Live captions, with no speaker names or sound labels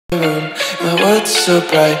room. My world's so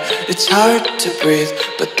bright, it's hard to breathe,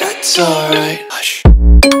 but that's alright. Hush.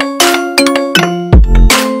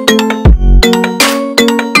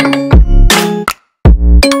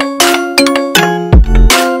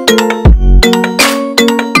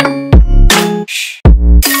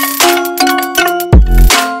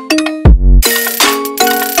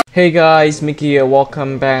 Hey guys, Mickey here.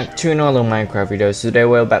 Welcome back to another Minecraft video. Today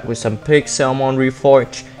we're back with some Pixelmon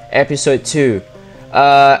Reforged episode 2.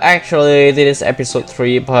 Actually this is episode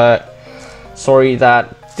 3, but sorry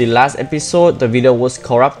that the last episode the video was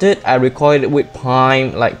corrupted. I recorded it with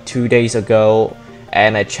PIMEEE like 2 days ago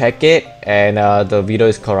and I checked it and the video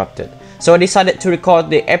is corrupted. So I decided to record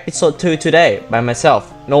the episode 2 today by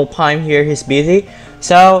myself. No PIMEEE here, he's busy.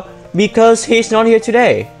 So because he's not here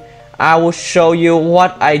today, I will show you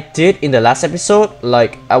what I did in the last episode.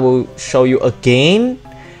 Like I will show you again,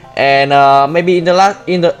 and maybe in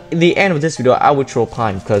the end of this video I will throw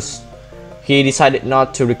PIMEEE because he decided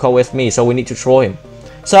not to record with me, so we need to throw him.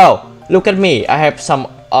 So look at me. I have some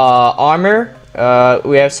armor.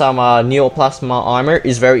 We have some neoplasma armor.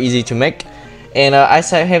 It's very easy to make, and I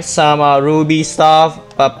have some ruby stuff.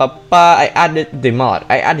 I added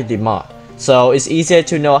the mod. So it's easier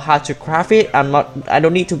to know how to craft it. I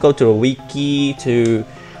don't need to go to the wiki to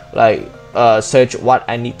like search what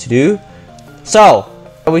I need to do. So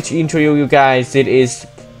I will introduce you guys. It is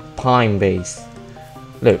PIMEEE base.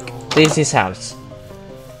 Look, this is house.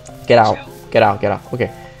 Get out. Okay.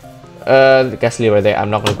 The gas lever right there. I'm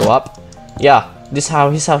not gonna go up. Yeah, this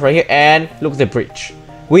house, his house right here, and look at the bridge.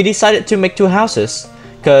 We decided to make 2 houses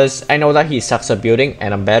because I know that he sucks at building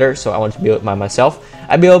and I'm better, so I want to build by myself.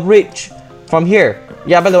 I built a bridge from here.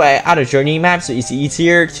 Yeah, by the way, I added a journey map so it's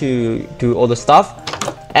easier to do all the stuff.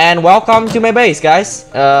 And welcome to my base, guys.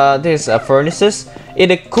 There's furnaces.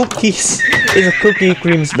 It's a cookie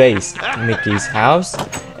cream's base. Mickey's house.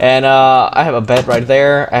 And I have a bed right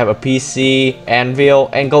there. I have a PC, anvil,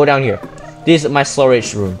 and go down here. This is my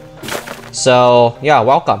storage room. So yeah,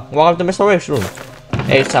 welcome to my storage room.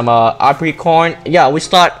 There's some apricot. Yeah, we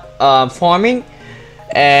start farming,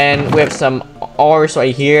 and we have some ores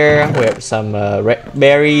right here. We have some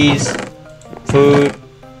berries, food,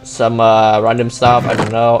 some random stuff, I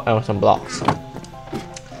don't know, and some blocks.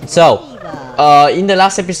 So in the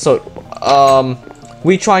last episode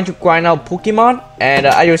we trying to grind out Pokemon, and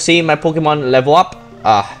as you see my Pokemon level up.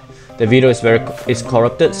 The video is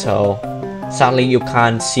corrupted, so sadly you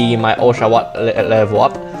can't see my Ultra Watt level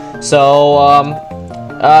up. So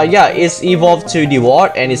yeah, it's evolved to the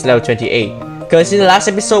Ward and it's level 28. Because in the last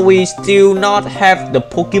episode we still not have the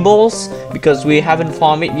Pokeballs because we haven't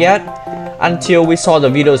farmed it yet. Until we saw the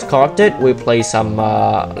videos corrupted, we played some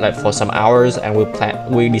like for some hours, and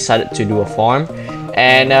we decided to do a farm.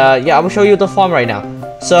 And yeah, I will show you the farm right now.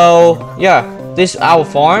 So yeah, this is our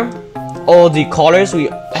farm. All the colors, we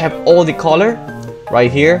have all the color right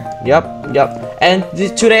here. Yep. And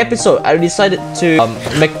today episode I decided to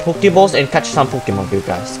make Pokeballs and catch some Pokemon for you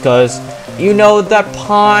guys, because you know that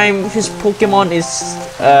PIMEEE, his Pokemon is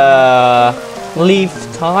leaf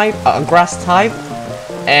type, grass type,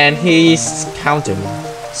 and he's counter me.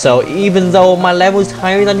 So even though my level is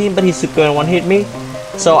higher than him, but he's gonna one hit me.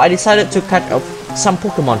 So I decided to catch some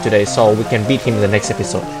Pokemon today so we can beat him in the next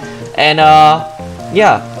episode. And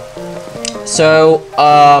yeah. So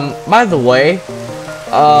by the way,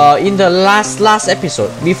 in the last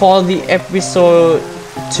episode, before the episode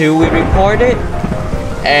 2 we recorded,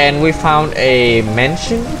 and we found a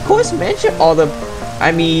mansion, ghost mansion, or a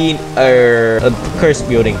cursed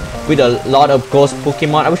building with a lot of ghost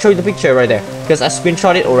Pokemon. I will show you the picture right there because I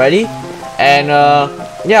screenshot it already. And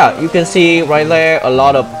yeah, you can see right there a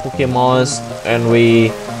lot of Pokemons, and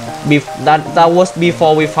that was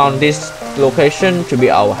before we found this location to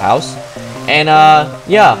be our house. And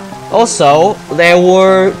yeah, also there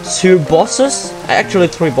were 2 bosses, actually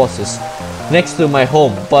 3 bosses next to my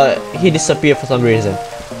home, but he disappeared for some reason.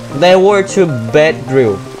 There were 2 bed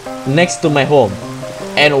drill next to my home,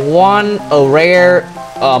 and a rare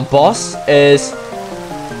boss is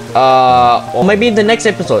or maybe in the next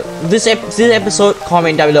episode. This episode,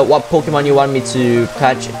 comment down below what Pokemon you want me to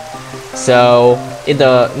catch. So in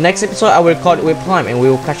the next episode I will record with PIMEEE and we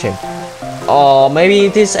will catch him. Or maybe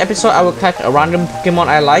this episode I will catch a random Pokemon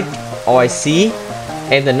I like or I see,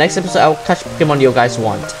 and the next episode I will catch Pokemon you guys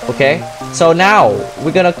want. Okay, so now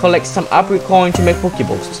we're gonna collect some apricot to make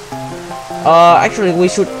Pokeballs. Actually we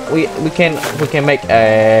can make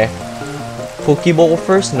a Pokeball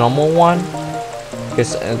first, normal one,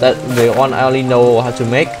 because that the one I only know how to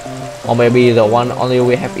make, or maybe the one only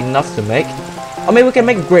we have enough to make, or maybe we can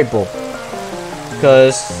make a Great Ball,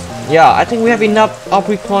 because Yeah, I think we have enough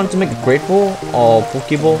apricot to make a great ball or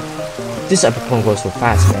pokeball. This apricot goes so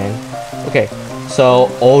fast, man. Okay, so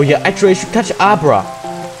oh yeah, actually I should catch Abra.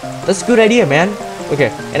 That's a good idea, man. Okay,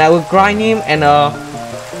 and I will grind him and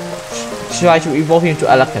try to evolve him to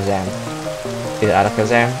Alakazam. Is it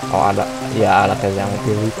Alakazam or yeah, Alakazam, I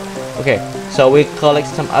believe. Okay, so we collect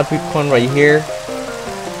some apricot right here.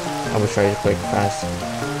 I will try to quick fast.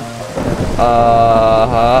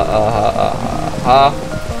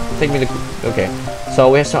 Take me the. Okay, so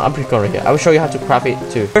we have some apricot right here. I will show you how to craft it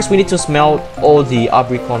too. First, we need to smelt all the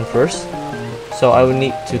apricot first. So I will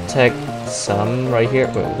need to take some right here.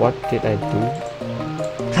 Wait, what did I do?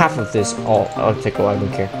 Half of this. Oh, I'll take all. I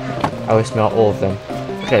don't care. I will smelt all of them.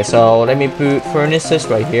 Okay, so let me put furnaces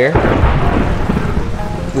right here.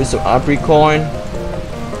 Put some apricot.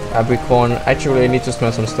 Actually, I need to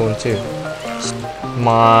smelt some stone too.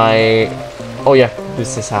 Oh yeah,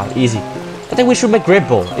 this is how easy. I think we should make great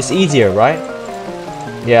ball. It's easier, right?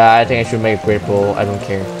 Yeah, I think I should make great ball. I don't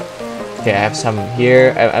care. Okay, I have some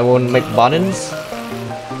here. I won't make buttons.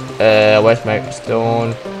 Where's my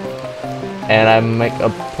stone? And I make a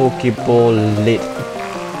pokeball lid.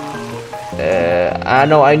 I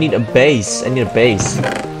know I need a base. I need a base.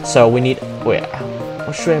 So we need. Wait,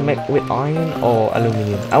 what should I make with iron or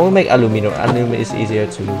aluminum? I will make aluminum. Aluminum is easier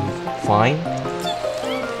to find.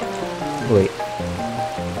 Wait.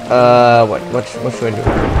 What should I do? Do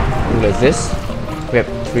like this. We have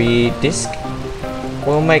 3 discs.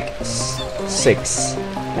 We'll make 6,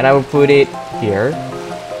 and I will put it here.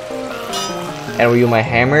 And we'll use my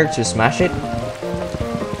hammer to smash it.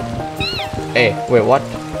 Hey, wait, what?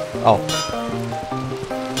 Oh.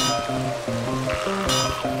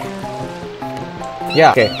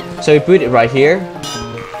 Yeah. Okay. So we put it right here.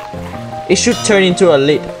 It should turn into a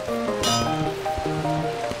lid.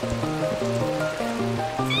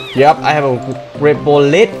 Yep, I have a great ball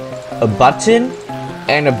lid, a button,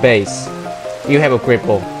 and a base. You have a great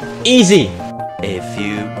ball. Easy! A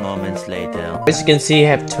few moments later. As you can see, I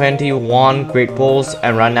have 21 great balls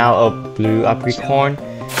and run out of blue apricot.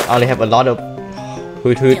 I only have a lot of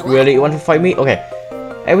Hoot. Really, you want to fight me? Okay.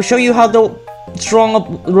 I will show you how the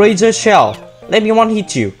strong razor shell. Let me one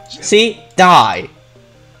hit you. See? Die.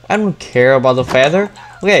 I don't care about the feather.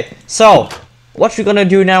 Okay, so what we're gonna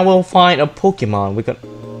do now, we'll find a Pokemon. We got.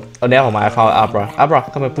 Oh, never mind, I found Abra. Abra,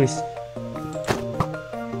 come here, please.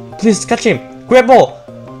 Please, catch him. Great ball.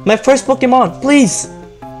 My first Pokemon, please.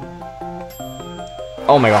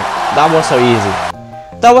 Oh my god, that was so easy.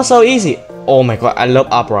 That was so easy. Oh my god, I love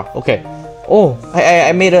Abra. Okay. Oh,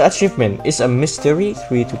 I made an achievement. It's a mystery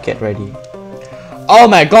 3 to get ready. Oh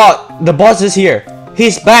my god, the boss is here.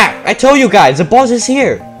 He's back. I told you guys, the boss is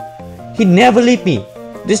here. He never leave me.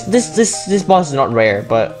 This boss is not rare,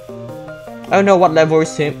 but I don't know what level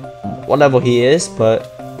is him. What level he is, but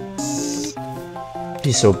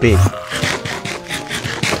he's so big.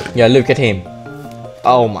 Yeah, look at him.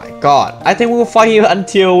 Oh my god. I think we will fight him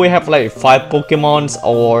until we have like 5 Pokemons,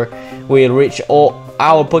 or we reach all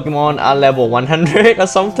our Pokemon at level 100 or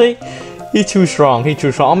something. He's too strong. He's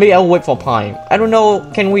too strong. Or maybe I'll wait for Pime. I don't know.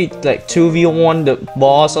 Can we like 2v1 the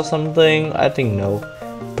boss or something? I think no.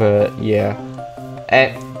 But yeah.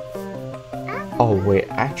 And oh wait,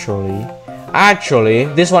 actually,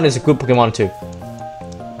 this one is a good Pokemon too.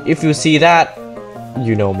 If you see that,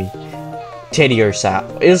 you know me. Teddiursa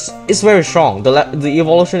is very strong. The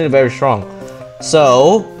evolution is very strong.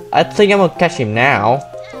 So I think I'm gonna catch him now,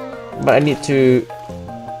 but I need to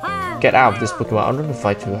get out of this Pokemon. I don't want to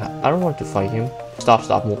fight you. I don't want to fight him. Stop,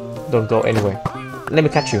 don't go anywhere. Let me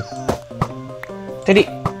catch you.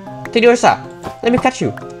 Teddiursa, let me catch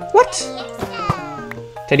you. What?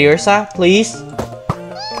 Teddiursa, please.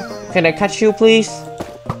 Can I catch you, please?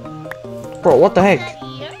 Bro, what the heck?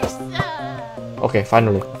 Okay,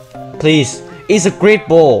 finally. Please. It's a great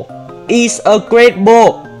ball. It's a great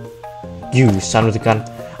ball. You son of a gun.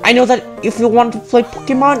 I know that if you want to play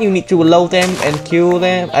Pokemon, you need to load them and kill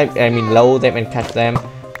them. I mean, load them and catch them.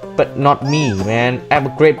 But not me, man. I have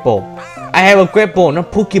a great ball. I have a great ball,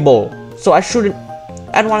 not Pokeball. So I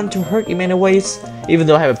don't want to hurt him anyways, even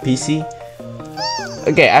though I have a PC.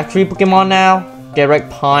 Okay, I have 3 Pokemon now. Get right,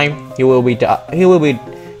 Pime. He will lose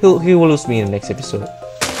me in the next episode.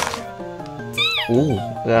 Ooh,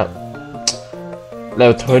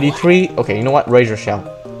 level 33. Okay, you know what? Razor Shell.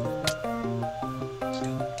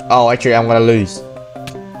 Oh, actually, I'm gonna lose.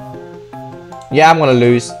 Yeah, I'm gonna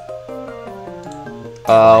lose.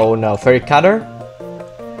 Oh no, Fairy Cutter.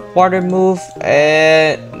 Water move.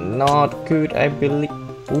 Not good, I believe.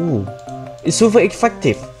 Ooh, it's super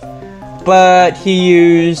effective. But he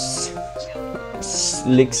used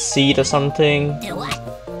Slick Seed or something.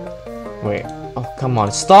 Wait. Oh Come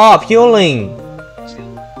on, stop healing.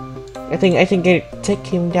 I think I take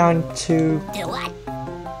him down to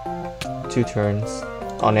 2 turns.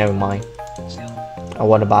 Oh, never mind. I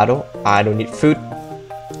want a battle. I don't need food.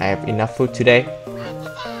 I have enough food today.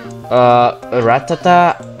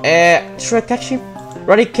 Ratata. Should I catch him?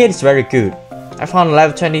 Eradicate is very good. I found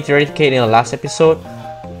level 20 to Eradicate in the last episode,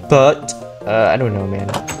 but I don't know,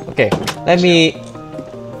 man. Okay, let me.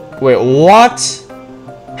 Wait, what?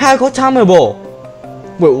 How I got timeable?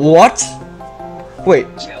 Wait, what? Wait,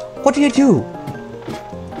 what did I do?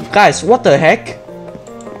 Guys, what the heck?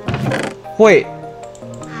 Wait.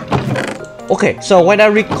 Okay, so when I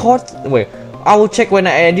record, wait, I will check when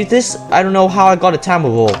I edit this. I don't know how I got a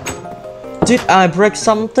timeable. Did I break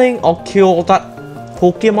something or kill that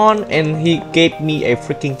Pokemon and he gave me a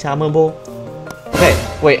freaking timeable? Okay,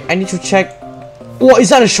 wait, I need to check. What is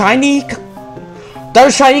that, a shiny?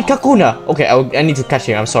 That's a shiny Kakuna. Okay, I need to catch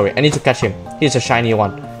him. I'm sorry, I need to catch him. He's a shiny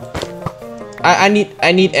one. I need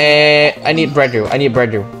breadroom. I need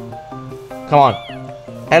breadroom. Come on.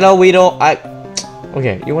 Hello, Widow.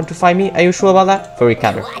 Okay, you want to fight me? Are you sure about that? Very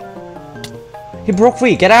cutter. He broke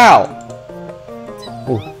free. Get out.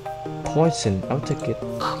 Oh, poison. I'll take it.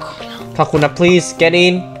 Kakuna, please get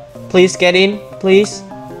in. Please get in. Please.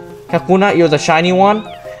 Kakuna, you're the shiny one.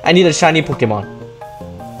 I need a shiny Pokemon.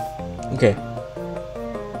 Okay.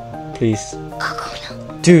 Please.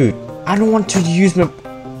 Dude, I don't want to use my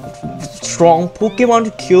strong Pokemon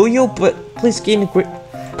to kill you, but please get in the grid.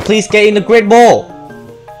 Please get in the Great Ball.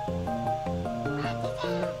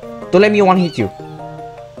 Don't let me one hit you.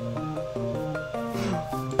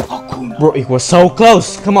 Bro, it was so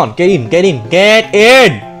close. Come on, get in, get in, get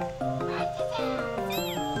in.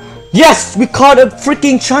 Yes, we caught a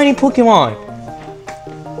freaking shiny Pokemon.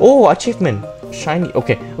 Oh, achievement. Shiny.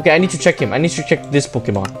 Okay, I need to check him. I need to check this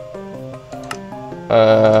Pokemon.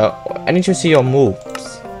 I need to see your moves.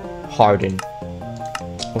 Harden.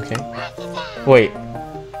 Okay. Wait.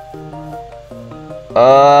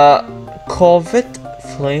 Covet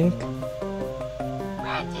Flank.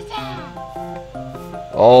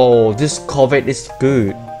 Oh, this Covet is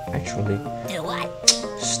good, actually.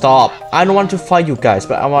 Stop. I don't want to fight you guys,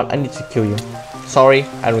 but I need to kill you. Sorry,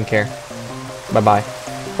 I don't care. Bye bye.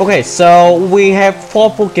 Okay, so we have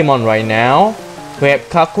 4 Pokemon right now. We have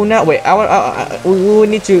Kakuna. Wait, we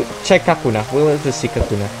need to check Kakuna. We want to see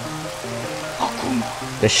Kakuna.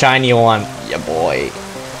 The shiny one. Yeah, boy.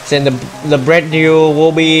 Then the bread deal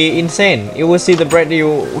will be insane. You will see the bread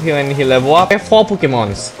deal when he level up. I have 4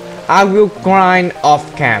 Pokemons. I will grind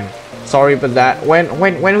off cam. Sorry about that.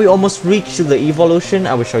 When we almost reach the evolution,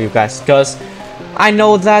 I will show you guys. Because I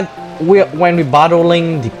know that when we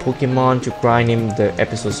battling the Pokemon to grind him, the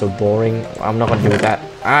episode's so boring. I'm not gonna do that.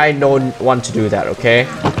 I don't want to do that, okay?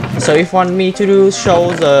 So if you want me to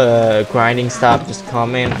show the grinding stuff, just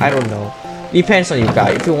comment. I don't know. Depends on you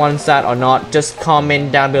guys. If you want that or not, just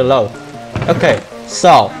comment down below. Okay,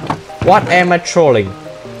 so what am I trolling?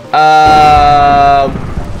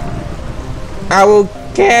 I will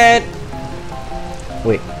get.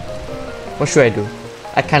 Wait, what should I do?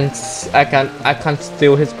 I can't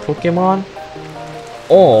steal his Pokemon,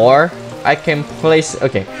 or I can place.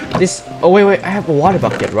 Okay, this. Oh wait, I have a water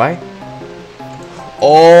bucket, right?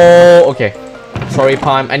 Oh, okay. Sorry,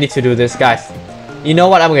 Pime. I need to do this, guys. You know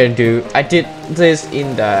what I'm gonna do? I did this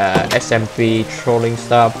in the SMP trolling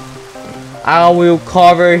stuff. I will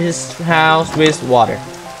cover his house with water.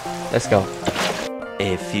 Let's go.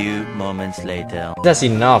 A few moments later. That's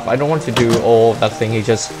enough. I don't want to do all that thing. He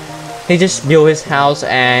just built his house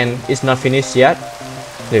and it's not finished yet.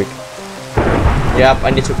 Look. Yep,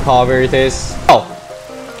 I need to cover this. Oh.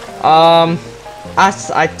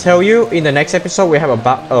 As I tell you, in the next episode we have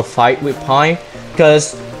a fight with Pine,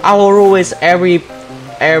 because I will always the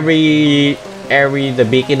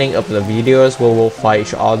beginning of the videos we will fight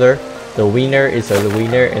each other. The winner is the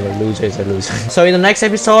winner and the loser is the loser. So in the next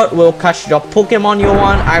episode we'll catch your Pokemon you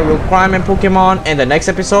want. I will grind my Pokemon, and the next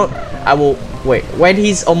episode I will wait when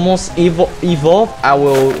he's almost evolved. I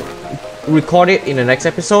will record it in the next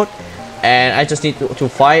episode, and I just need to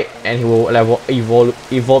fight, and he will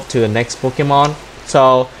evolve to the next Pokemon.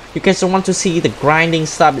 So you guys don't want to see the grinding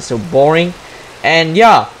stuff. It's so boring. And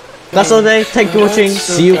yeah, that's all day. Thank you for watching.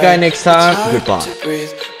 See you guys next time. Goodbye.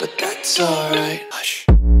 But that's alright.